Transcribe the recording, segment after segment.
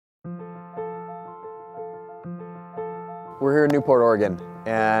We're here in Newport, Oregon,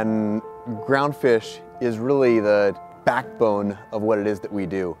 and groundfish is really the backbone of what it is that we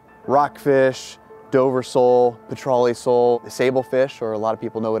do. Rockfish, Dover sole, petrale sole, sablefish, or a lot of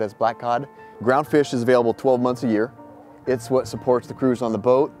people know it as black cod. Groundfish is available 12 months a year. It's what supports the crews on the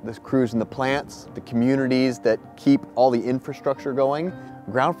boat, the crews in the plants, the communities that keep all the infrastructure going.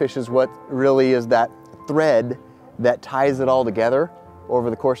 Groundfish is what really is that thread that ties it all together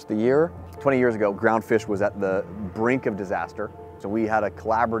over the course of the year. 20 years ago, groundfish was at the brink of disaster. So we had a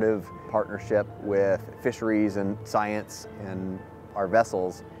collaborative partnership with fisheries and science and our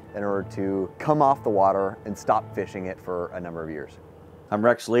vessels in order to come off the water and stop fishing it for a number of years. I'm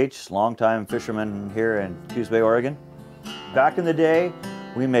Rex Leach, longtime fisherman here in Coos Bay, Oregon. Back in the day,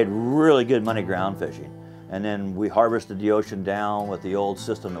 we made really good money ground fishing. And then we harvested the ocean down with the old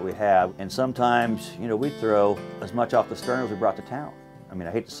system that we have. And sometimes, we'd throw as much off the stern as we brought to town. I mean,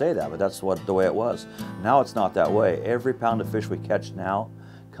 I hate to say that, but that's the way it was. Now it's not that way. Every pound of fish we catch now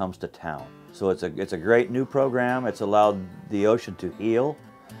comes to town. So it's a great new program. It's allowed the ocean to heal.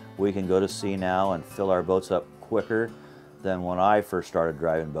 We can go to sea now and fill our boats up quicker than when I first started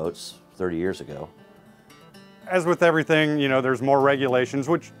driving boats 30 years ago. As with everything, there's more regulations,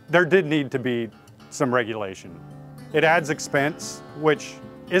 which there did need to be some regulation. It adds expense, which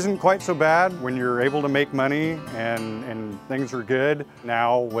isn't quite so bad when you're able to make money and things are good.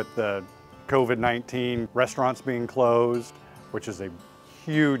 Now with the Covid-19, restaurants being closed, which is a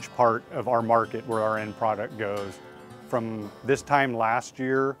huge part of our market where our end product goes. From this time last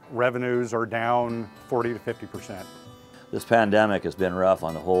year, revenues are down 40 to 50%. This pandemic has been rough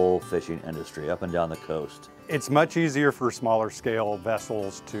on the whole fishing industry up and down the coast. It's much easier for smaller scale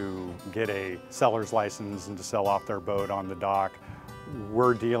vessels to get a seller's license and to sell off their boat on the dock.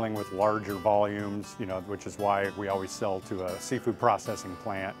 We're dealing with larger volumes, which is why we always sell to a seafood processing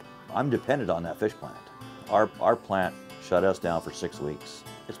plant. I'm dependent on that fish plant. Our plant shut us down for 6 weeks.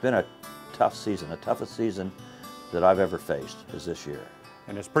 It's been a tough season. The toughest season that I've ever faced is this year.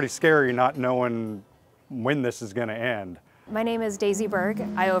 And it's pretty scary not knowing when this is going to end. My name is Daisy Berg.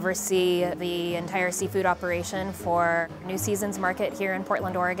 I oversee the entire seafood operation for New Seasons Market here in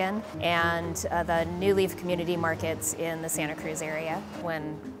Portland, Oregon, and the New Leaf community markets in the Santa Cruz area.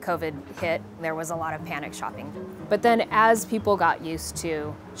 When COVID hit, there was a lot of panic shopping. But then as people got used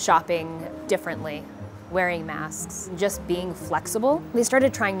to shopping differently, wearing masks, just being flexible, they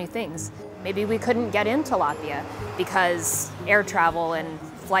started trying new things. Maybe we couldn't get in tilapia because air travel and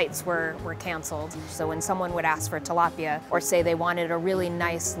flights were canceled. So when someone would ask for tilapia or say they wanted a really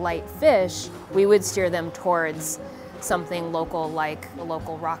nice light fish, we would steer them towards something local like a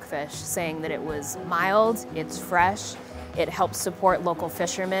local rockfish, saying that it was mild, it's fresh, it helps support local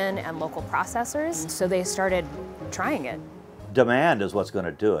fishermen and local processors. So they started trying it. Demand is what's going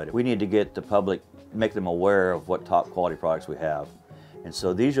to do it. We need to get the public, make them aware of what top quality products we have. And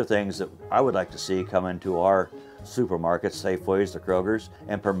so these are things that I would like to see come into our supermarkets, Safeways, the Krogers,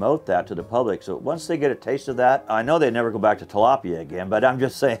 and promote that to the public. So once they get a taste of that, I know they never go back to tilapia again, but I'm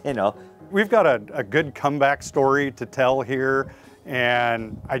just saying, We've got a good comeback story to tell here,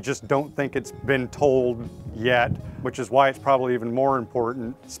 and I just don't think it's been told yet, which is why it's probably even more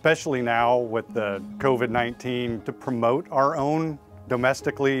important, especially now with the COVID-19, to promote our own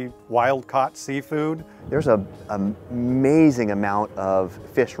domestically wild-caught seafood. There's an amazing amount of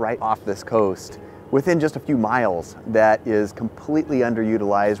fish right off this coast within just a few miles that is completely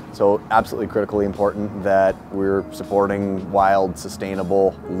underutilized. So absolutely critically important that we're supporting wild,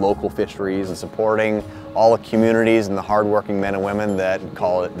 sustainable, local fisheries and supporting all the communities and the hardworking men and women that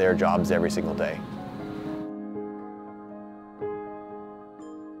call it their jobs every single day.